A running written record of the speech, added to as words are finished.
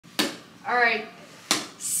Alright,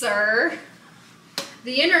 sir.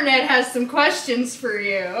 The internet has some questions for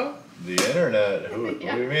you. The internet? Who, What do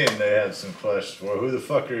you mean they have some questions? Well, who the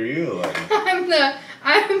fuck are you? Like? I'm the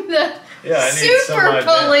yeah, super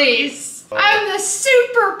police. I'm the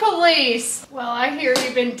super police. Well, I hear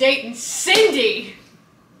you've been dating Cindy.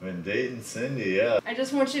 Been dating Cindy, yeah. I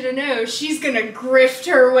just want you to know she's gonna grift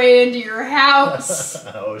her way into your house.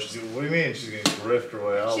 Oh, what do you mean she's gonna grift her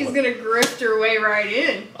way out? She's gonna grift her way right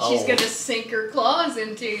in. She's gonna sink her claws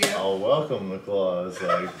into you. I'll welcome the claws,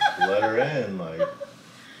 like, let her in, like.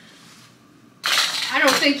 I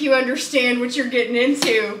don't think you understand what you're getting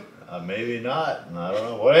into. Maybe not. I don't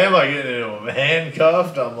know. What am I getting into? I'm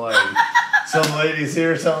handcuffed? I'm like, some lady's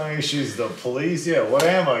here telling me she's the police? Yeah, what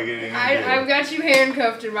am I getting into? I've got you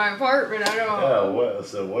handcuffed in my apartment. I don't know. Yeah,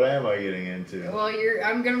 so what am I getting into? Well,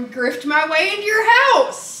 I'm gonna grift my way into your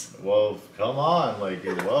house. Well, come on, like,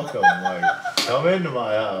 you're welcome. Like, come into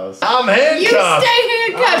my house. I'm handcuffed. You stay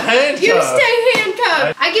handcuffed. I'm handcuffed. You stay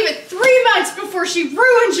handcuffed. I give it 3 months before she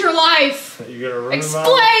ruins your life. You're gonna ruin Explain.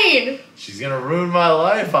 my life? She's gonna ruin my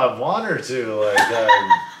life. I want her to. Like,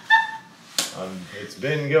 it's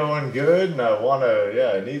been going good, and I wanna.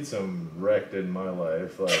 Yeah, I need some wrecked in my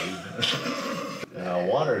life, like, and I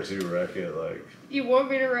want her to wreck it, like. You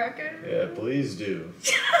want me to wreck it? Yeah, please do.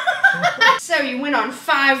 So you went on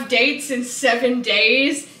 5 dates in 7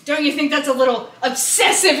 days. Don't you think that's a little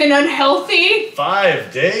obsessive and unhealthy?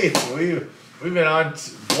 5 dates? We've been on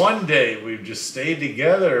 1 date. We've just stayed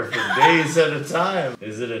together for days at a time.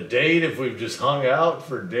 Is it a date if we've just hung out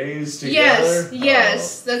for days together?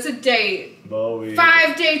 Yes, that's a date. Well,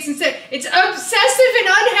 5 dates and 7. It's obsessive and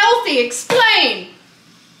unhealthy. Explain.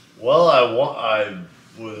 Well, I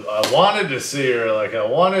wanted to see her, like, I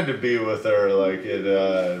wanted to be with her, like,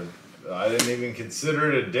 I didn't even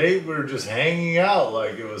consider it a date, we were just hanging out,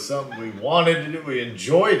 like, it was something we wanted to do, we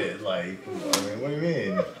enjoyed it, like, I mean, what do you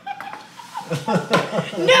mean?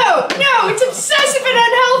 No, it's obsessive and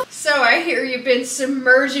unhealthy. So I hear you've been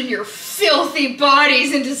submerging your filthy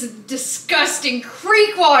bodies into some disgusting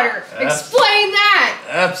creek water. Explain that.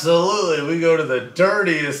 Absolutely, we go to the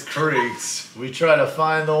dirtiest creeks. We try to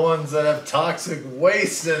find the ones that have toxic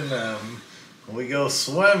waste in them. We go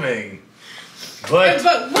swimming. But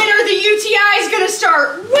when are the UTIs gonna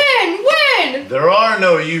start? When? There are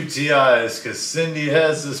no UTIs, because Cindy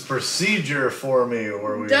has this procedure for me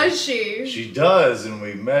where we... Does she? She does, and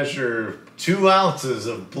we measure 2 ounces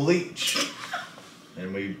of bleach.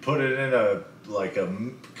 And we put it in a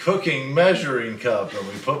cooking measuring cup, and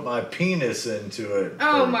we put my penis into it.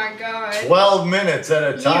 Oh my God. 12 minutes at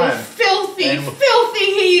a time. You filthy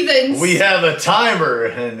heathens. We have a timer,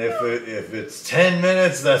 and if it's 10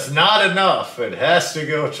 minutes, that's not enough. It has to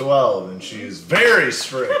go 12, and she's very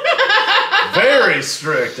strict. Very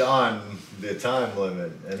strict on the time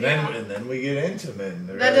limit. And then we get intimate.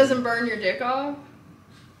 That doesn't burn your dick off?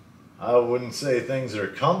 I wouldn't say things are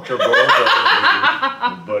comfortable,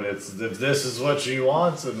 but if this is what she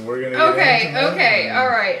wants, and we're gonna get into it. Okay, all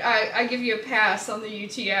right. I give you a pass on the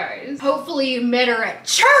UTIs. Hopefully you met her at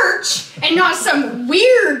church and not some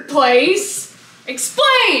weird place.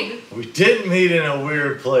 Explain. We didn't meet in a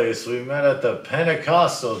weird place. We met at the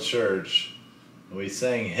Pentecostal church. We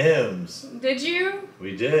sang hymns. Did you?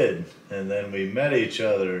 We did, and then we met each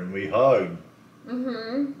other and we hugged.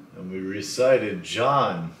 Mm-hmm. And we recited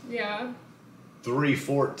John. Yeah.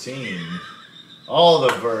 3:14. All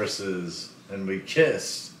the verses. And we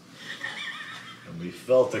kissed. And we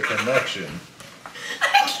felt a connection.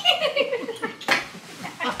 I can't even.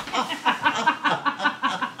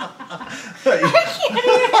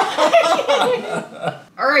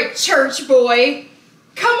 Alright, church boy.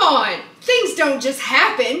 Come on. Things don't just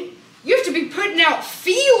happen. You have to be putting out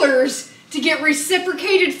feelers to get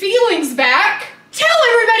reciprocated feelings back. Tell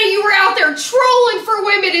everybody you were out there trolling for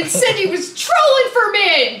women and Cindy was trolling for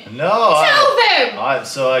men. No. Tell them.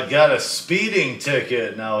 So I got a speeding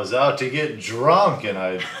ticket and I was out to get drunk and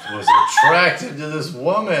I was attracted to this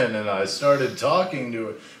woman and I started talking to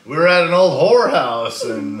her. We were at an old whorehouse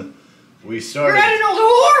and we started... You're at an old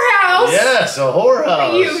whorehouse? Yes, a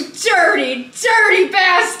whorehouse. You dirty, dirty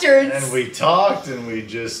bastards. And we talked and we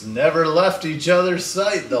just never left each other's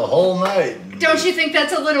sight the whole night. Don't you think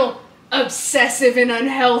that's a little... obsessive and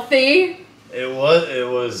unhealthy? It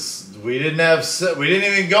was. We didn't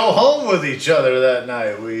even go home with each other that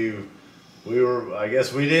night. We were. I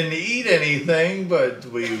guess we didn't eat anything, but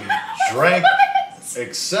we drank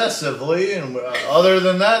excessively, and other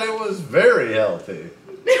than that, it was very healthy.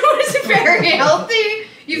 It was very healthy.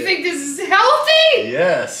 You think this is healthy?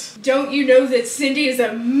 Yes. Don't you know that Cindy is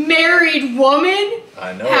a married woman?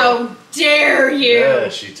 I know. How dare you? Yeah,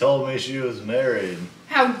 she told me she was married.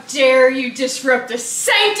 How dare you disrupt the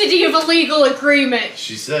sanctity of a legal agreement?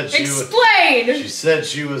 She said Explain! She said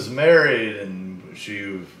she was married and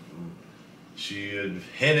she had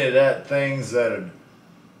hinted at things that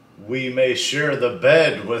we may share the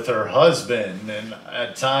bed with her husband, and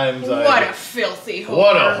at times What a filthy whore.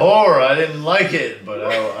 What a whore. I didn't like it, but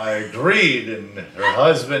I agreed, and her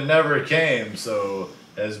husband never came, so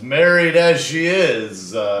as married as she is,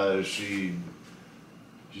 she's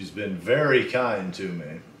been very kind to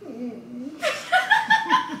me.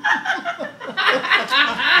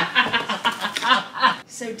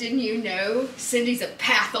 So didn't you know Cindy's a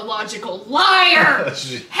pathological liar?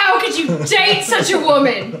 How could you date such a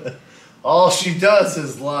woman? All she does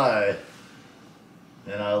is lie.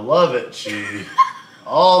 And I love it.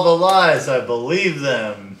 All the lies, I believe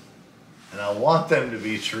them. And I want them to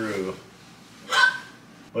be true.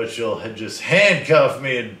 But she'll just handcuff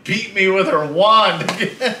me and beat me with her wand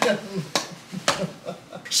again.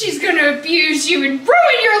 She's gonna abuse you and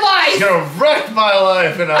ruin your life! She's gonna wreck my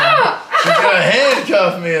life, and she's gonna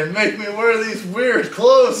handcuff me and make me wear these weird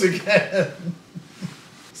clothes again.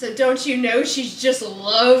 So don't you know she's just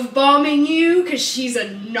love bombing you because she's a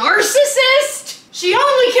narcissist? She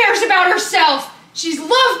only cares about herself. She's love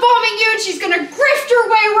bombing you and she's gonna grift her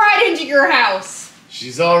way right into your house.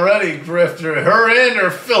 She's already grifted her and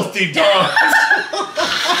her filthy dogs.